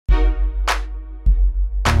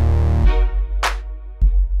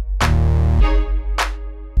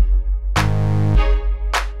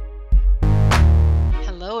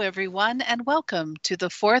everyone, and welcome to the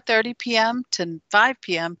 4:30 p.m. to 5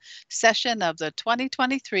 p.m. session of the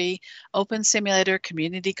 2023 Open Simulator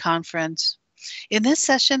Community Conference. In this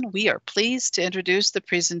session, we are pleased to introduce the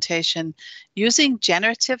presentation using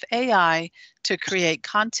generative AI to create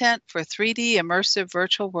content for 3D immersive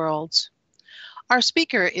virtual worlds. Our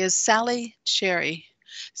speaker is Sally Cherry.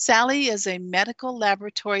 Sally is a medical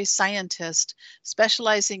laboratory scientist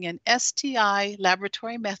specializing in STI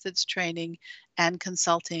laboratory methods training and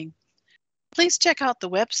consulting. Please check out the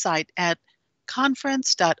website at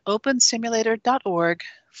conference.opensimulator.org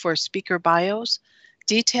for speaker bios,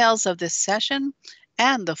 details of this session,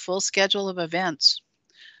 and the full schedule of events.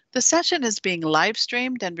 The session is being live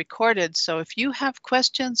streamed and recorded, so if you have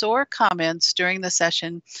questions or comments during the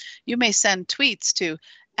session, you may send tweets to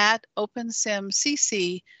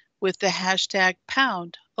 @OpenSimCC with the hashtag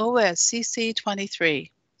 #OSCC23.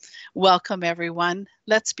 Welcome, everyone.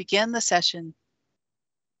 Let's begin the session.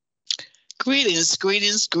 Greetings,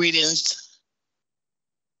 greetings, greetings.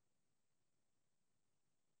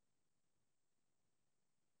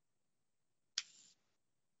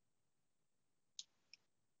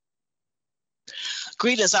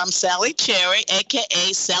 Greetings, I'm Sally Cherry,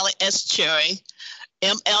 aka Sally S. Cherry,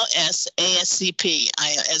 MLS, ASCP.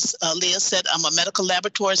 As Leah said, I'm a medical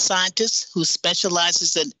laboratory scientist who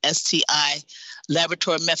specializes in STI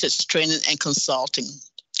laboratory methods training and consulting.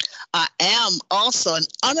 I am also an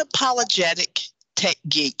unapologetic tech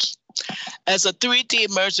geek. As a 3D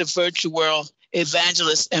immersive virtual world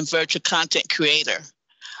evangelist and virtual content creator,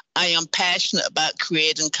 I am passionate about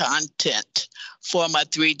creating content for my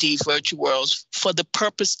 3D virtual worlds for the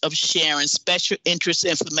purpose of sharing special interest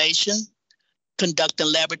information, conducting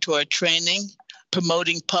laboratory training,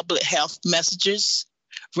 promoting public health messages,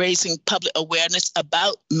 raising public awareness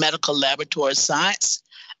about medical laboratory science,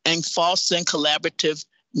 and fostering collaborative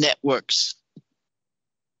networks.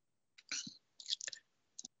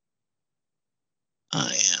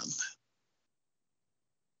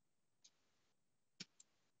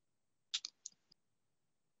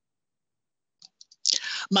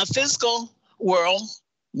 My physical world,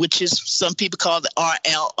 which is some people call the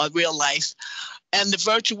RL or real life, and the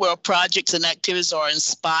virtual world projects and activities are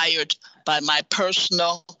inspired by my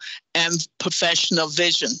personal and professional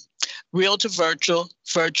vision, real to virtual,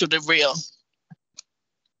 virtual to real.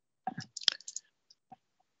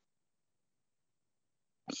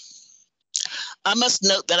 I must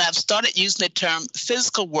note that I've started using the term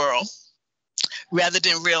physical world rather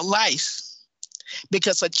than real life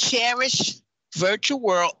because a cherished virtual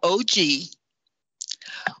world OG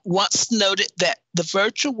once noted that the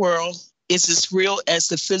virtual world is as real as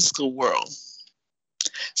the physical world.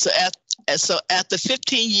 So after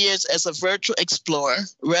 15 years as a virtual explorer,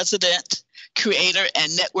 resident, creator,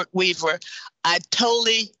 and network weaver, I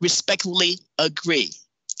totally respectfully agree.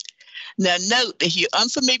 Now note that if you're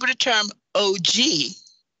unfamiliar with the term OG,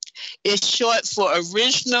 it's short for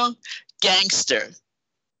original gangster.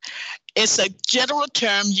 It's a general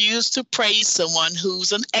term used to praise someone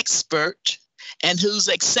who's an expert and who's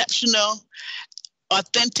exceptional,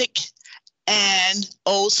 authentic, and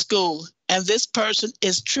old school. And this person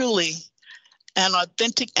is truly an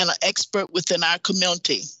authentic and an expert within our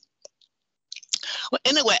community. Well,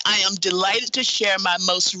 anyway, I am delighted to share my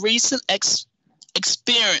most recent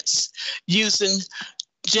experience using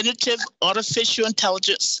Generative Artificial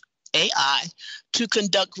Intelligence, AI, to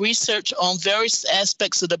conduct research on various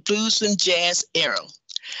aspects of the blues and jazz era,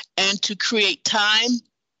 and to create time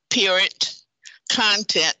period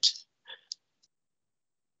content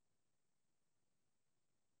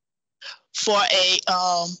for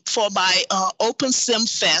my Open Sim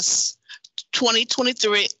Fest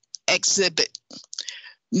 2023 exhibit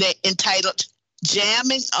entitled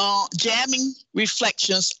Jamming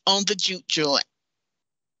Reflections on the Juke Joint.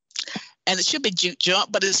 And it should be juke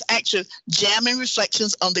joint, but it's actually jamming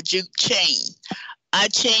reflections on the juke chain. I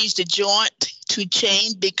changed the joint to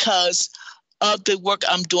chain because of the work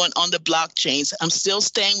I'm doing on the blockchains. I'm still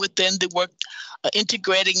staying within the work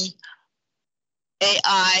integrating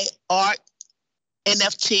AI, art,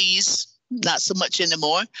 NFTs, not so much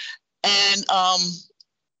anymore, and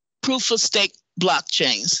proof of stake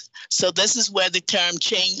blockchains. So this is where the term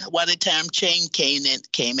chain came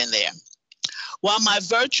in there. While my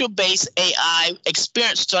virtual-based AI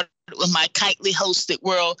experience started with my kindly hosted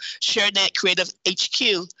world, ShareNet Creative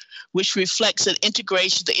HQ, which reflects the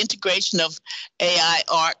integration of AI,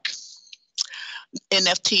 art,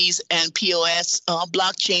 NFTs, and POS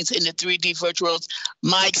blockchains in the 3D virtual worlds,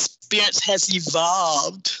 my experience has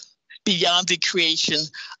evolved beyond the creation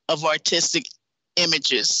of artistic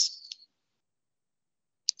images.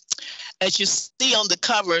 As you see on the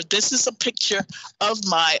cover, this is a picture of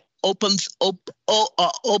my Open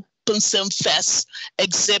Fest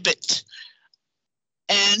exhibit.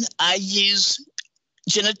 And I use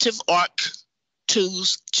generative AI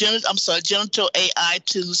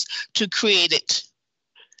tools to create it,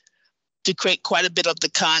 to create quite a bit of the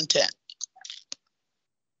content.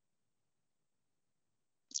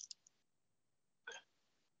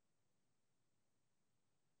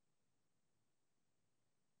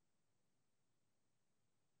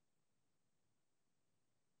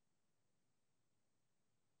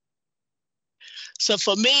 So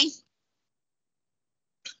for me,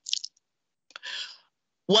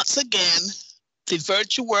 once again, the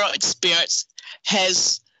virtual world experience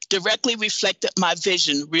has directly reflected my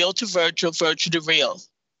vision, real to virtual, virtual to real,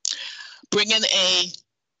 bringing a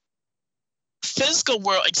physical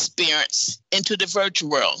world experience into the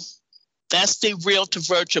virtual world. That's the real to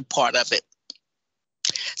virtual part of it.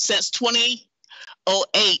 Since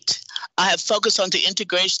 2008, I have focused on the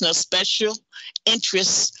integration of special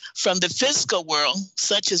interests from the physical world,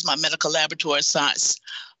 such as my medical laboratory science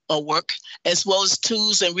work, as well as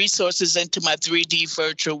tools and resources into my 3D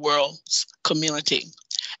virtual worlds community.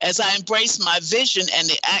 As I embrace my vision, and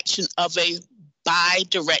the action of a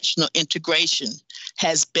bi-directional integration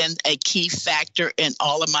has been a key factor in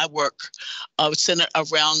all of my work centered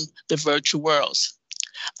around the virtual worlds.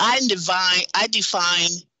 I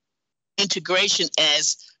define integration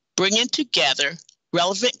as bringing together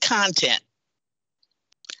relevant content,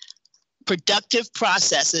 productive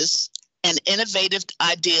processes, and innovative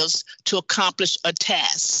ideas to accomplish a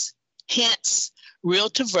task. Hence,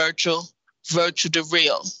 real to virtual, virtual to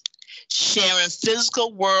real. Sharing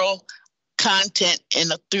physical world content in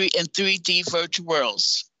 3D virtual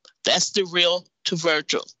worlds. That's the real to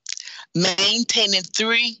virtual. Maintaining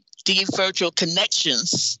 3D virtual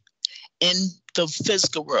connections in the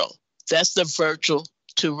physical world. That's the virtual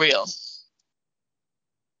to real.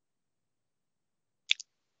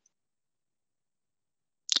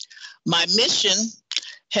 My mission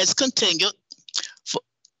has continued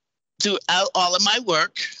throughout all of my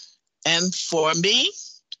work. And for me,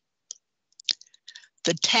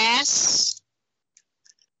 the tasks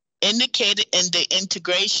indicated in the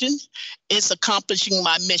integration is accomplishing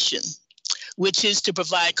my mission, which is to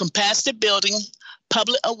provide capacity building,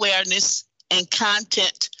 public awareness, and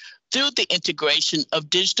content through the integration of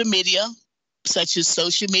digital media, such as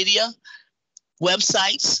social media,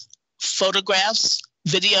 websites, photographs,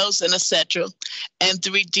 videos, and etc., and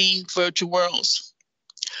 3D virtual worlds.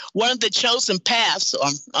 One of the chosen paths, or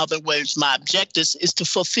in other words, my objectives, is to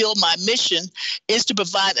fulfill my mission, is to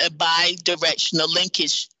provide a bi-directional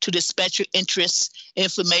linkage to the special interests,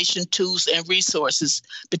 information, tools, and resources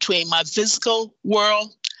between my physical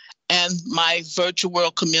world and my virtual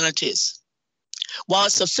world communities. While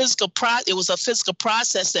it was a physical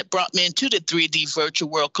process that brought me into the 3D virtual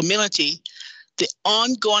world community, the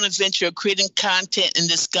ongoing adventure of creating content and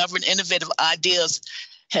discovering innovative ideas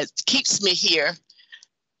keeps me here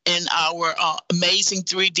in our amazing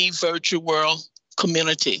 3D virtual world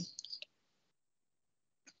community.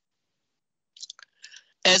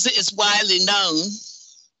 As it is widely known,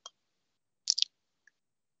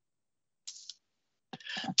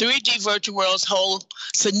 3D virtual worlds hold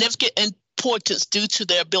significant importance due to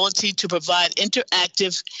their ability to provide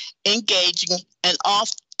interactive, engaging, and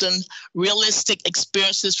often realistic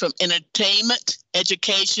experiences from entertainment,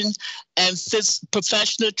 education, and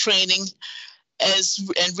professional training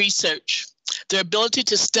and research. Their ability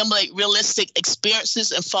to stimulate realistic experiences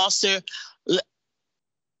and foster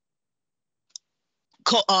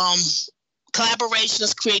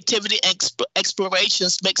collaborations, creativity, and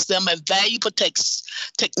explorations makes them a valuable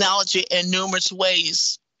technology in numerous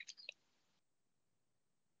ways.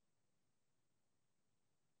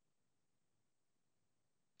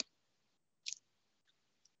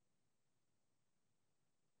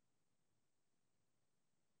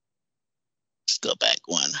 Let's go back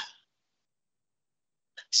one.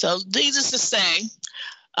 So needless to say,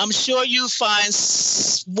 I'm sure you find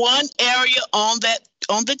one area on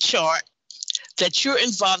the chart that you're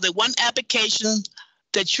involved in, one application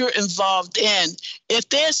that you're involved in. If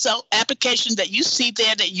there's some application that you see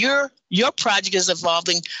there that your project is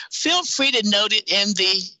involving, feel free to note it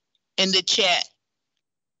in the chat.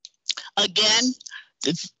 Again,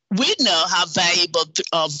 we know how valuable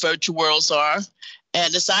virtual worlds are,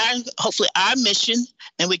 and it's hopefully our mission,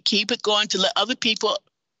 and we keep it going to let other people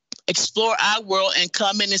explore our world and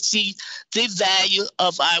come in and see the value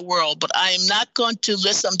of our world. But I am not going to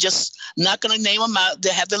list, I'm just not going to name them out.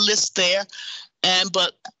 They have the list there.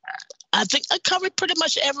 But I think I covered pretty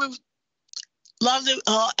much a lot of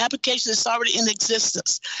the applications that's already in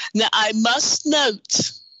existence. Now, I must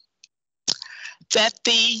note that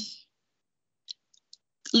the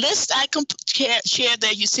list I share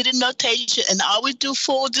there, you see the notation, and I always do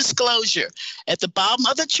full disclosure. At the bottom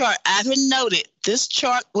of the chart, I have noted this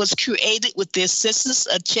chart was created with the assistance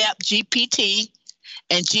of ChatGPT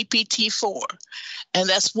and GPT-4. And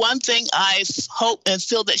that's one thing I hope and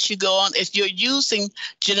feel that should go on. If you're using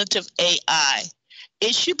generative AI,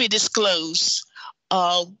 it should be disclosed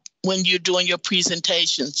when you're doing your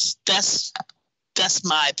presentations. That's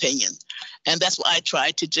my opinion. And that's what I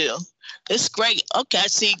try to do. It's great. Okay, I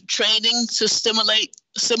see training to stimulate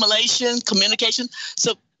simulation, communication.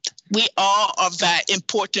 So we all are very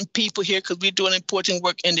important people here because we're doing important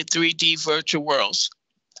work in the 3D virtual worlds.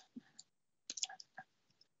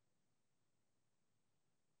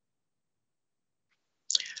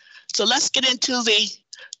 So let's get into the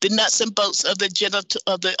nuts and bolts of the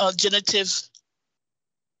generative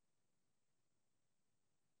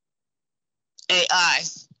AI.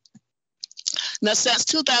 Now, since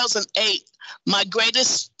 2008, my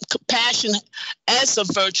greatest passion as a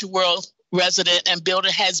virtual world resident and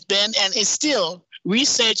builder has been and is still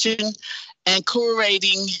researching and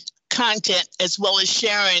curating content, as well as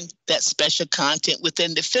sharing that special content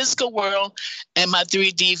within the physical world and my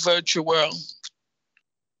 3D virtual world.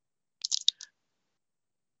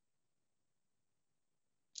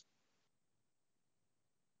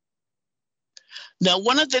 Now,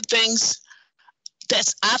 one of the things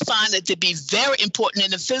that I find it to be very important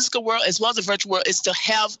in the physical world as well as the virtual world is to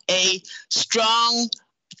have a strong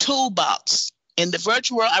toolbox. In the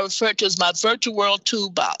virtual world, I refer to as my virtual world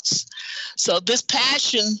toolbox. So this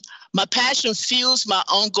passion, my passion fuels my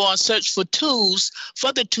ongoing search for tools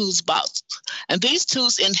for the toolbox. And these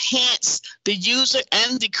tools enhance the user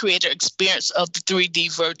and the creator experience of the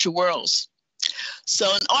 3D virtual worlds. So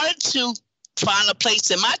in order to find a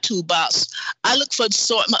place in my toolbox, I look for an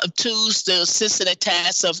assortment of tools to assist in the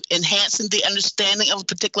task of enhancing the understanding of a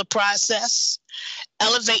particular process,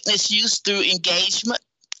 elevating its use through engagement,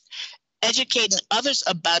 educating others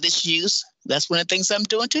about its use. That's one of the things I'm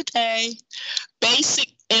doing today. Basic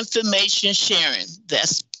information sharing.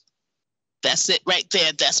 That's it right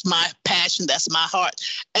there. That's my passion. That's my heart.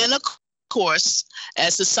 And of course,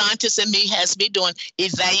 as the scientist in me has me doing,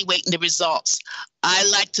 evaluating the results. I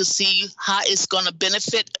like to see how it's going to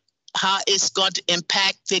benefit, how it's going to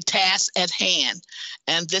impact the task at hand.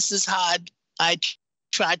 And this is how I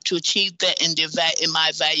try to achieve that in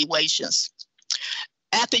my evaluations.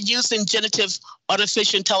 After using generative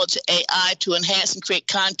artificial intelligence AI to enhance and create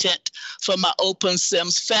content for my Open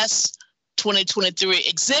Sims Fest 2023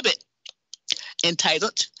 exhibit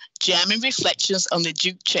entitled Jamming Reflections on the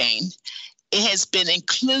Juke Chain, it has been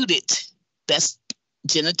included, that's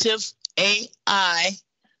generative AI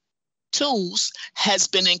tools has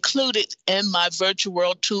been included in my virtual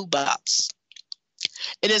world toolbox.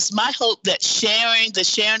 It is my hope that the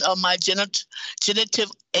sharing of my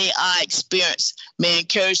generative AI experience may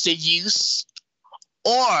encourage the use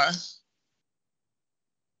or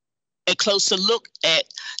a closer look at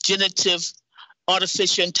generative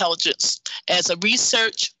artificial intelligence as a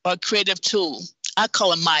research or creative tool. I call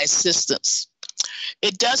them my assistants.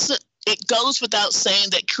 It goes without saying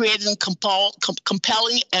that creating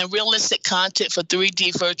compelling and realistic content for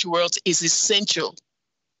 3D virtual worlds is essential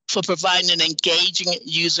for providing an engaging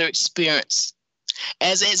user experience.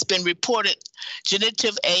 As it has been reported,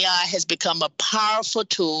 generative AI has become a powerful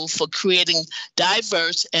tool for creating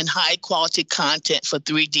diverse and high quality content for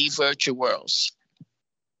 3D virtual worlds.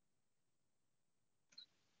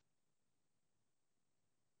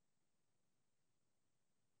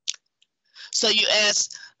 So you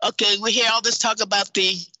ask, okay, we hear all this talk about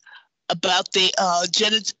the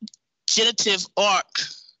generative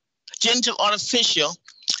artificial.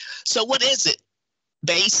 So what is it?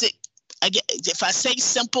 Basic. If I say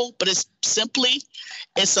simple, but it's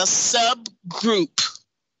a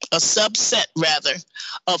subset rather,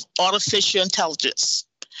 of artificial intelligence.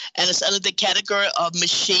 And it's under the category of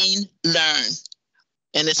machine learn.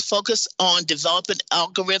 And it's focused on developing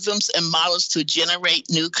algorithms and models to generate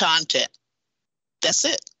new content. That's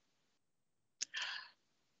it.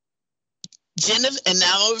 And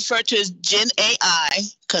now I'll refer to as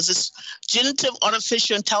GenAI because it's generative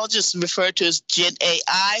artificial intelligence referred to as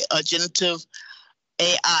GenAI or generative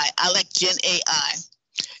AI. I like GenAI.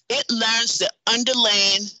 It learns the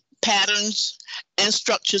underlying patterns and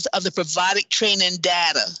structures of the provided training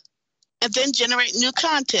data and then generate new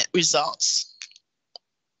content results.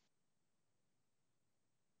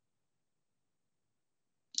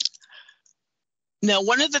 Now,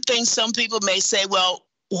 one of the things some people may say, well,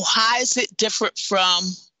 how is it different from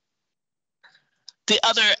the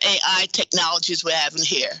other AI technologies we're having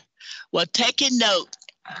here? Well, take a note.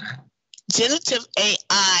 Generative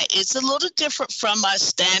AI is a little different from our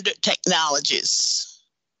standard technologies.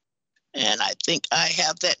 And I think I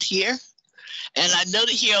have that here. And I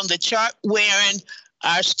noted here on the chart wherein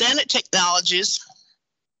our standard technologies,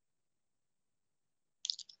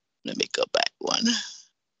 let me go back one.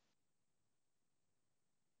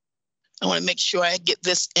 I want to make sure I get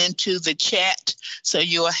this into the chat so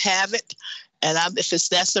you'll have it. And if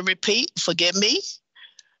that's a repeat, forgive me.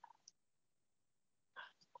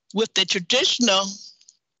 With the traditional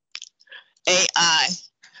AI,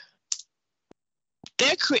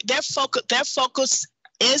 their focus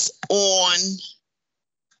is on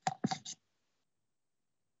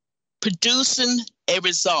producing a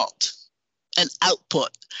result, an output.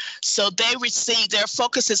 So their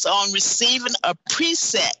focus is on receiving a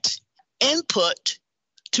preset input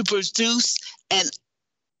to produce an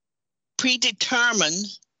predetermined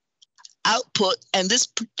output, and this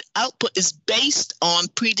output is based on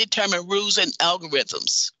predetermined rules and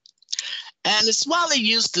algorithms. And it's widely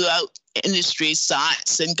used throughout industry,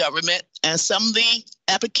 science, and government, and some of the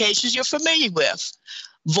applications you're familiar with.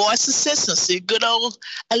 Voice assistants, your good old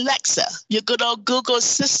Alexa, your good old Google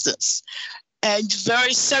assistants, and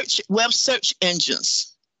various web search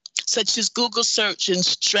engines, such as Google search and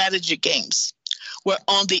strategy games. Where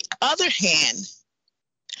on the other hand,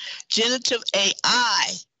 generative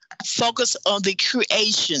AI focus on the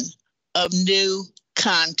creation of new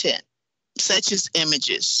content, such as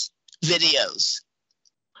images, videos,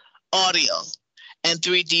 audio, and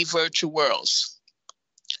 3D virtual worlds.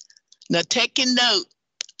 Now, taking note,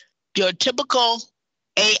 your typical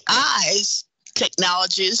AI's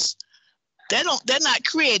technologies, they're not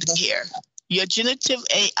creating here. Your generative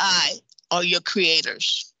AI are your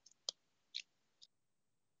creators.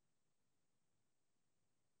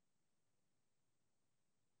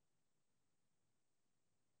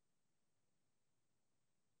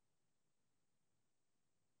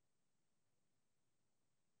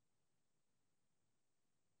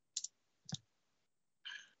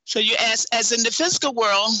 So you ask, as in the physical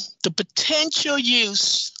world, the potential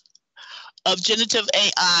use of generative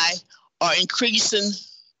AI are increasing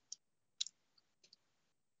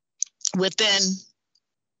within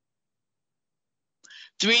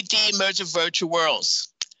 3D immersive virtual worlds.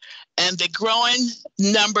 And the growing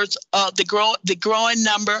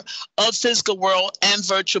number of physical world and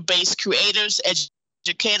virtual-based creators,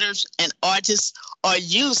 educators, and artists are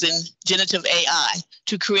using generative AI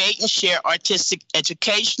to create and share artistic,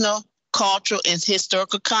 educational, cultural, and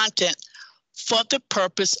historical content for the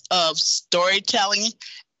purpose of storytelling,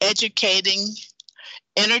 educating,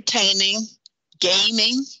 entertaining,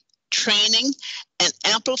 gaming, training, and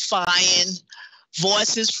amplifying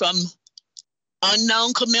voices from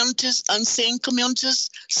unknown communities, unseen communities,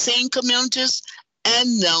 seen communities,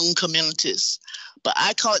 and known communities. But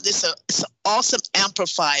I call it it's an awesome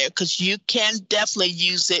amplifier because you can definitely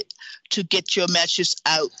use it to get your message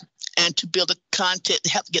out and to build a content to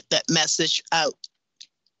help get that message out.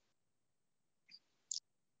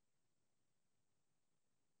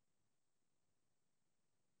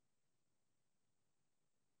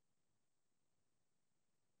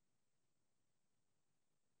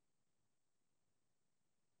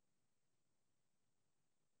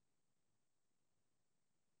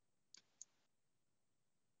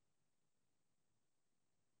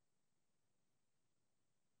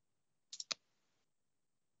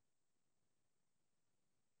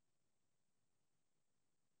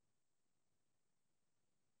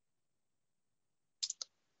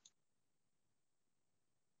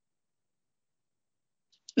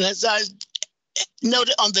 And as I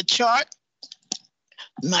noted on the chart,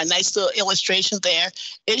 my nice little illustration there,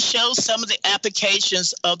 it shows some of the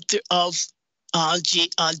applications of GenAI.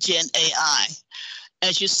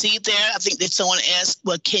 As you see there, I think that someone asked,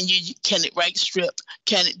 well, can it write script?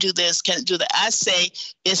 Can it do this? Can it do that? I say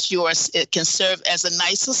it can serve as a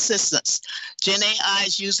nice assistance. GenAI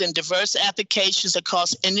is used in diverse applications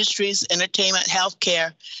across industries, entertainment,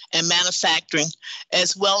 healthcare, and manufacturing,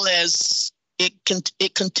 as well as it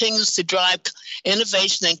continues to drive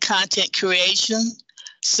innovation in content creation,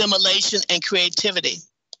 simulation, and creativity.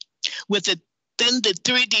 Within the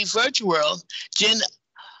 3D virtual world,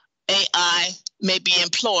 GenAI may be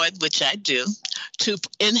employed, which I do, to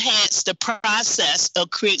enhance the process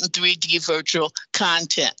of creating 3D virtual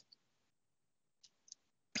content.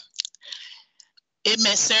 It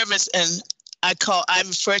may serve as, and I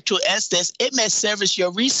refer to it as this, it may serve as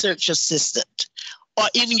your research assistant or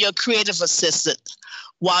even your creative assistant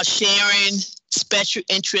while sharing special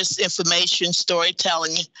interest information,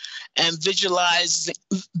 storytelling, and visualizing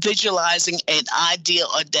an idea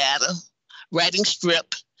or data, writing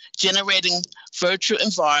script, generating virtual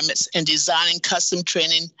environments, and designing custom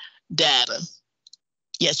training data.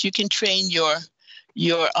 Yes, you can train your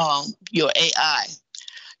AI.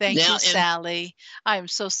 Thank Now you, Sally. I'm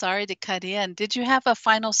so sorry to cut in. Did you have a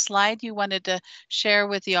final slide you wanted to share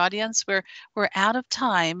with the audience? We're out of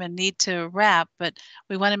time and need to wrap, but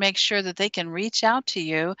we want to make sure that they can reach out to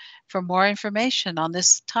you for more information on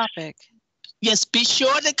this topic. Yes, be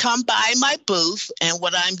sure to come by my booth. And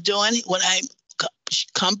what I'm doing,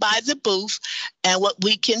 come by the booth, and what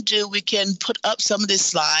we can do, we can put up some of the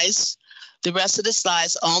slides, the rest of the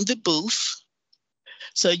slides on the booth.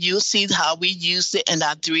 So you'll see how we use it in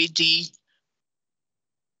our 3D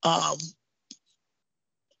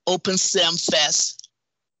Open Sim Fest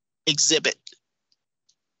exhibit.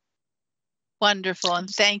 Wonderful. And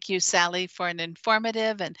thank you, Sally, for an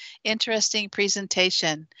informative and interesting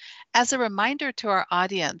presentation. As a reminder to our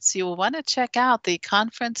audience, you will want to check out the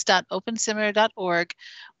conference.opensimulator.org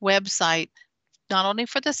website, not only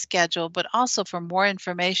for the schedule, but also for more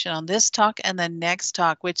information on this talk and the next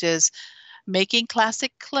talk, which is Making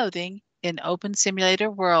Classic Clothing in Open Simulator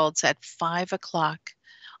Worlds at 5 o'clock.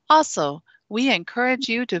 Also, we encourage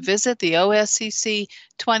you to visit the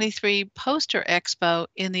OSCC23 Poster Expo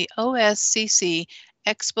in the OSCC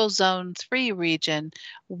Expo Zone 3 region,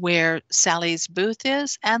 where Sally's booth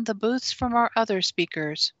is and the booths from our other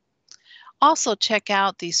speakers. Also check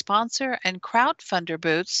out the sponsor and crowdfunder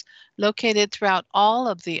booths located throughout all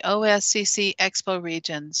of the OSCC Expo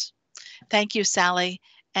regions. Thank you, Sally,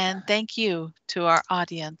 and thank you to our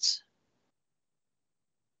audience.